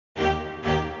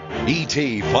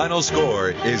ET Final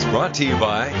Score is brought to you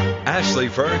by Ashley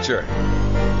Furniture.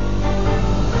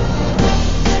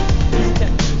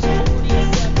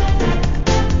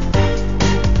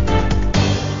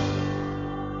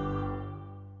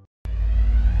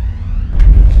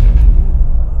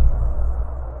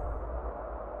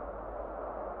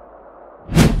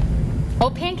 Well,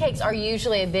 pancakes are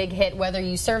usually a big hit whether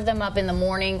you serve them up in the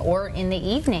morning or in the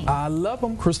evening. I love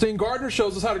them. Christine Gardner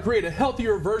shows us how to create a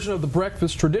healthier version of the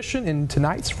breakfast tradition in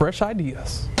tonight's Fresh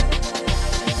Ideas.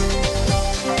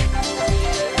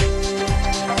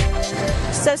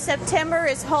 So September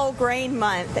is whole grain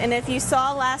month, and if you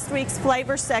saw last week's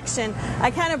flavor section, I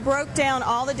kind of broke down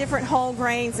all the different whole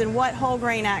grains and what whole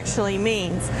grain actually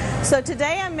means. So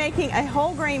today I'm making a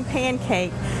whole grain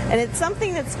pancake, and it's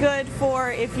something that's good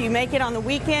for if you make it on the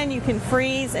weekend. You can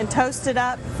freeze and toast it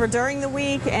up for during the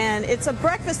week, and it's a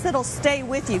breakfast that'll stay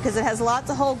with you because it has lots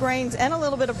of whole grains and a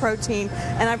little bit of protein,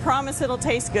 and I promise it'll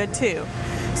taste good too.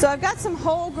 So I've got some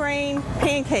whole grain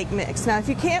pancake mix. Now if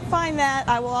you can't find that,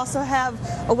 I will also have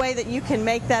a way that you can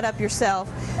make that up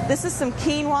yourself. This is some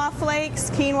quinoa flakes.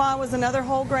 Quinoa was another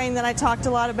whole grain that I talked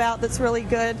a lot about that's really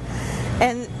good.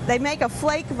 And they make a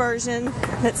flake version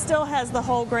that still has the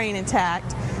whole grain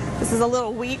intact. This is a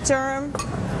little wheat germ.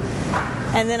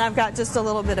 And then I've got just a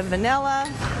little bit of vanilla,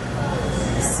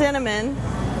 cinnamon,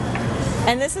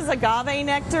 and this is agave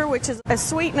nectar, which is a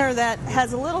sweetener that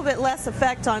has a little bit less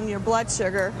effect on your blood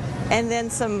sugar, and then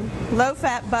some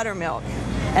low-fat buttermilk.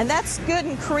 And that's good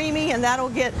and creamy, and that'll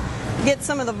get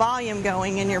some of the volume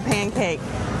going in your pancake.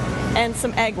 And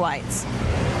some egg whites.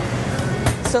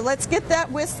 So let's get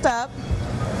that whisked up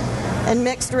and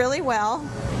mixed really well.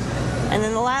 And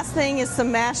then the last thing is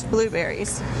some mashed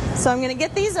blueberries. So I'm going to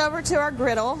get these over to our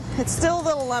griddle. It's still a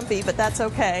little lumpy, but that's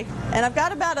okay. And I've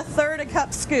got about 1/3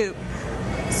 cup scoop.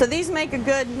 So these make a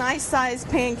good, nice-sized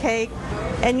pancake.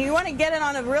 And you want to get it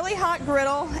on a really hot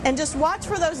griddle and just watch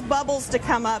for those bubbles to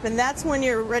come up, and that's when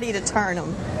you're ready to turn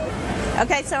them.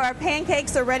 Okay, so our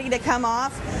pancakes are ready to come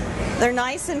off. They're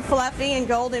nice and fluffy and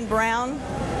golden brown.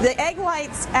 The egg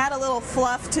whites add a little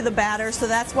fluff to the batter, so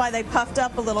that's why they puffed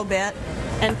up a little bit,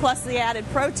 and plus the added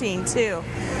protein too.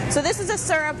 So this is a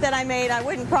syrup that I made. I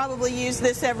wouldn't probably use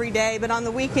this every day, but on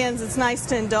the weekends it's nice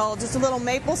to indulge. Just a little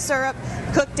maple syrup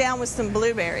cooked down with some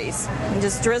blueberries. And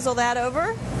just drizzle that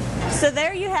over. So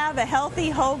there you have a healthy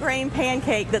whole grain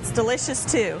pancake that's delicious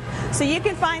too. So you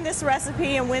can find this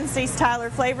recipe in Wednesday's Tyler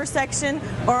Flavor section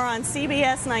or on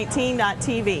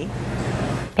CBS19.tv.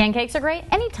 Pancakes are great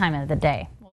any time of the day.